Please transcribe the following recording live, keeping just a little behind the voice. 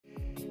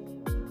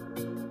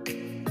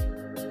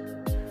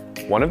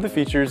One of the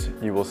features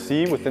you will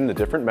see within the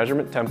different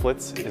measurement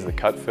templates is the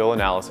cut-fill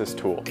analysis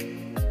tool.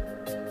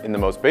 In the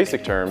most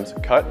basic terms,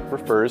 cut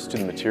refers to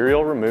the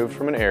material removed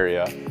from an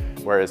area,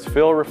 whereas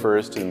fill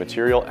refers to the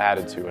material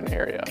added to an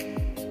area.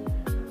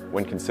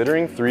 When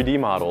considering 3D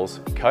models,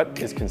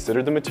 cut is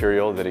considered the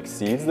material that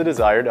exceeds the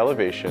desired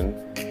elevation,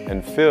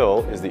 and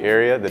fill is the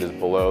area that is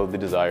below the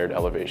desired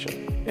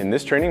elevation. In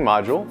this training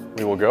module,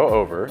 we will go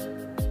over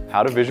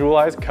how to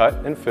visualize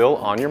cut and fill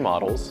on your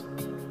models.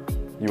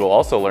 You will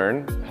also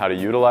learn how to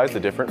utilize the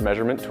different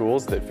measurement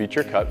tools that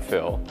feature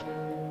cut-fill,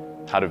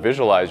 how to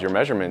visualize your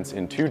measurements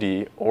in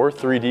 2D or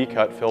 3D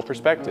cut-fill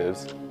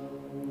perspectives,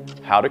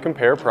 how to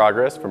compare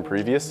progress from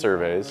previous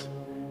surveys,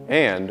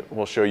 and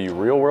we'll show you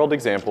real-world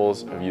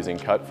examples of using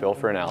cut-fill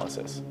for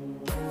analysis.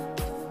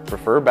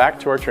 Refer back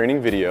to our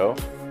training video,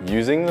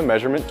 using the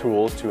measurement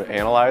tools to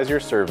analyze your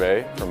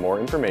survey for more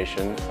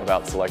information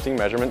about selecting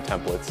measurement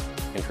templates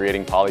and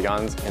creating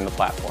polygons in the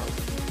platform.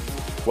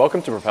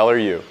 Welcome to Propeller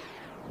U.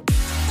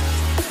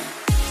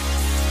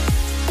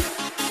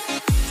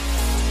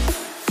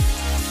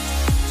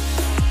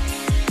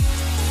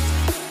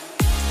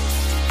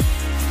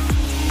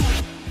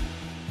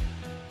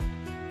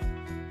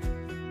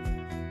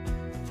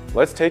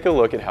 Let's take a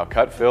look at how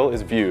cut-fill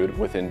is viewed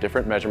within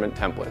different measurement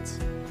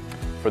templates.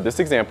 For this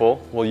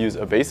example, we'll use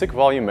a basic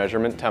volume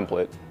measurement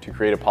template to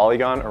create a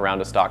polygon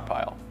around a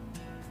stockpile.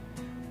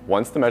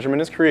 Once the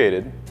measurement is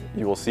created,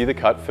 you will see the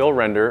cut-fill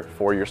render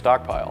for your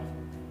stockpile.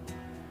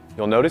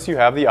 You'll notice you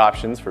have the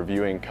options for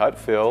viewing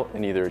cut-fill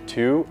in either a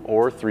 2-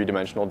 or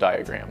 3-dimensional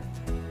diagram.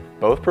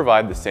 Both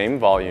provide the same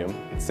volume,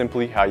 it's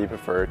simply how you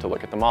prefer to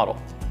look at the model.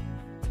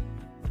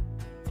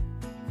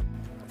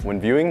 When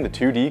viewing the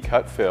 2D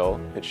cut-fill,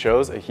 it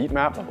shows a heat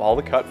map of all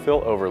the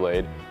cut-fill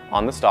overlaid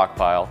on the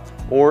stockpile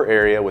or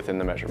area within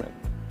the measurement.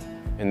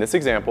 In this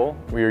example,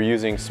 we are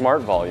using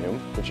Smart Volume,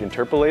 which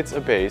interpolates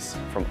a base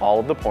from all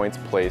of the points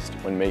placed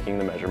when making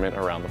the measurement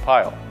around the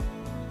pile.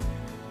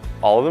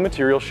 All of the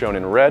material shown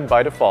in red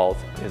by default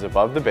is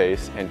above the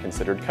base and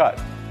considered cut.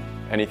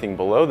 Anything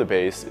below the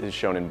base is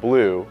shown in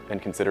blue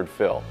and considered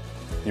fill.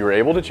 You are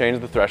able to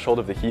change the threshold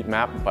of the heat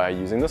map by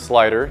using the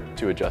slider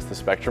to adjust the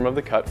spectrum of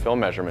the cut-fill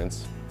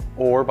measurements,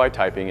 or by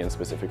typing in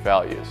specific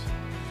values.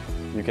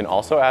 You can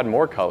also add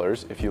more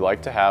colors if you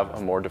like to have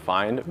a more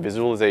defined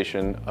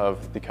visualization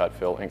of the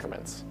cut-fill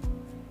increments.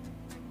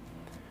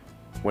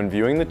 When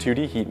viewing the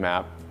 2D heat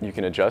map, you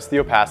can adjust the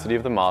opacity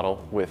of the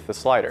model with the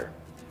slider.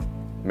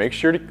 Make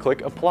sure to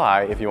click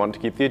Apply if you want to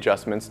keep the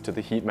adjustments to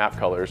the heat map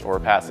colors or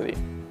opacity.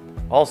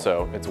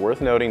 Also, it's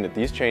worth noting that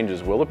these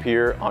changes will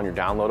appear on your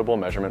downloadable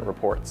measurement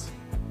reports.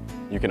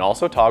 You can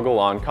also toggle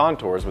on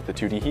contours with the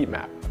 2D heat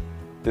map.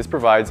 This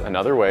provides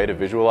another way to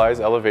visualize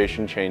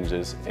elevation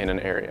changes in an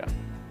area.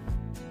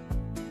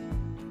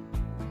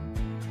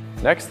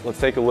 Next, let's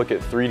take a look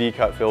at 3D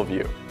cut-fill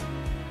view.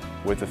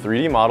 With the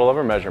 3D model of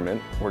our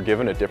measurement, we're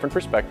given a different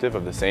perspective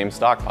of the same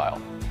stockpile.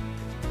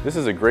 This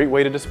is a great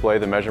way to display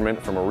the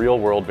measurement from a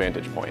real-world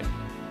vantage point.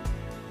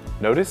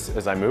 Notice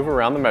as I move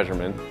around the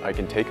measurement, I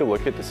can take a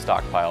look at the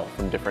stockpile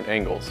from different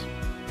angles.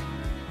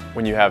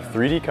 When you have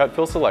 3D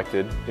cut-fill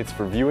selected, it's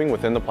for viewing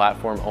within the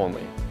platform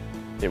only.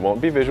 It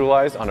won't be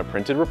visualized on a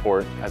printed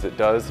report as it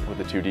does with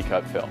the 2D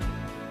cut-fill.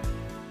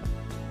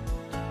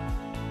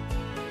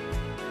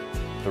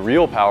 The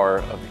real power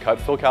of the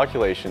cut-fill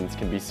calculations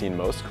can be seen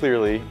most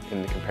clearly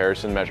in the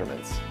comparison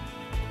measurements.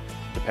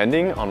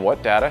 Depending on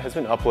what data has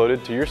been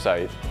uploaded to your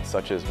site,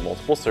 such as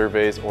multiple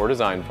surveys or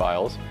design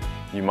files,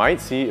 you might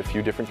see a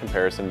few different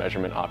comparison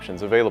measurement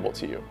options available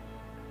to you.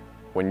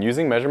 When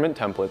using measurement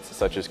templates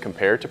such as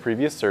Compare to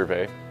Previous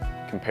Survey,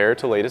 Compare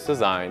to Latest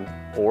Design,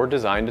 or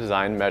Design to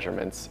Design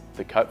measurements,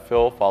 the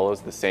cut-fill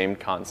follows the same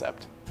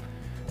concept.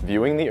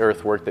 Viewing the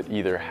earthwork that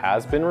either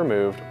has been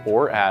removed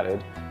or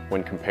added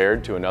when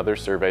compared to another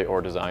survey or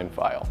design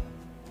file.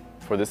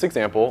 For this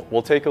example,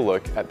 we'll take a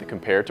look at the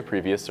Compare to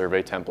Previous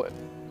Survey template.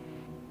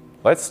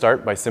 Let's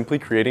start by simply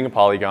creating a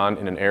polygon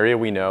in an area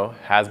we know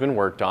has been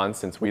worked on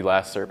since we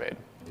last surveyed.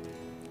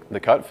 The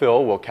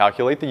cut-fill will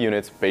calculate the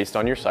units based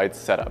on your site's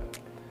setup.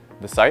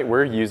 The site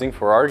we're using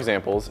for our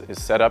examples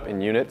is set up in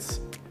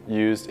units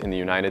used in the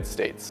United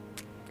States.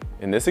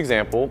 In this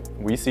example,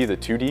 we see the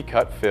 2D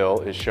cut-fill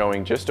is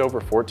showing just over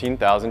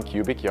 14,000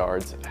 cubic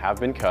yards have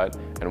been cut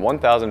and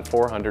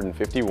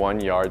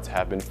 1,451 yards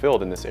have been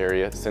filled in this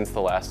area since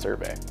the last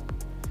survey.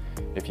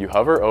 If you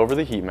hover over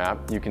the heat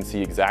map, you can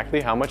see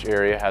exactly how much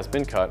area has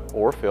been cut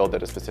or filled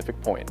at a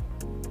specific point.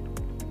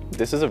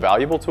 This is a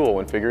valuable tool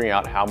when figuring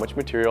out how much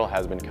material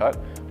has been cut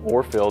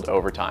or filled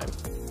over time.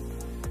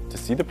 To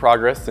see the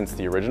progress since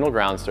the original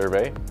ground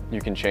survey, you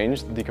can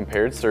change the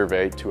compared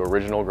survey to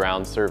original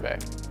ground survey.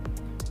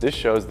 This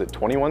shows that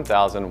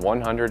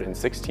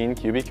 21,116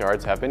 cubic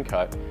yards have been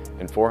cut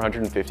and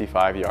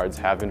 455 yards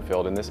have been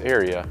filled in this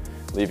area,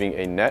 leaving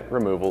a net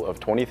removal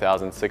of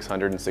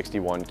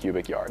 20,661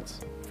 cubic yards.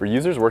 For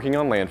users working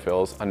on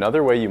landfills,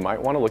 another way you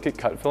might want to look at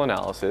cut-fill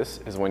analysis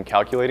is when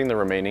calculating the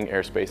remaining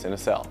airspace in a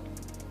cell.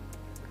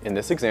 In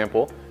this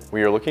example,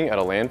 We are looking at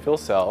a landfill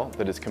cell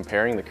that is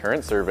comparing the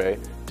current survey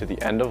to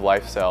the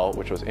end-of-life cell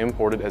which was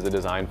imported as a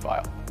design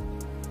file.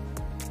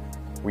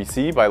 We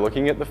see by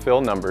looking at the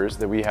fill numbers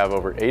that we have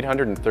over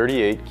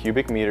 838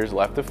 cubic meters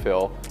left to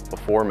fill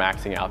before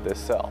maxing out this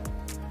cell.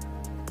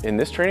 In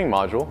this training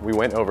module, we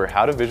went over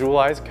how to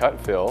visualize cut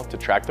fill to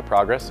track the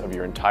progress of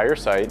your entire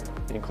site,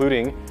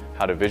 including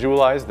how to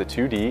visualize the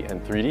 2D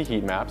and 3D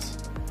heat maps,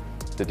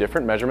 the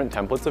different measurement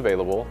templates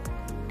available,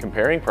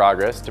 comparing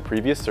progress to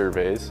previous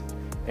surveys,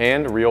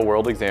 and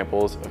real-world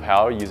examples of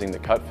how using the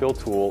cut fill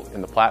tool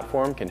in the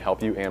platform can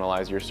help you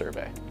analyze your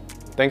survey.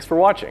 Thanks for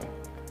watching.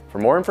 For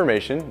more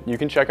information, you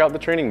can check out the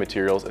training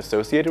materials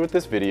associated with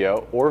this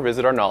video or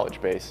visit our knowledge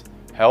base,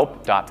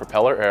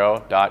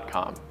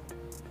 help.propellerarrow.com.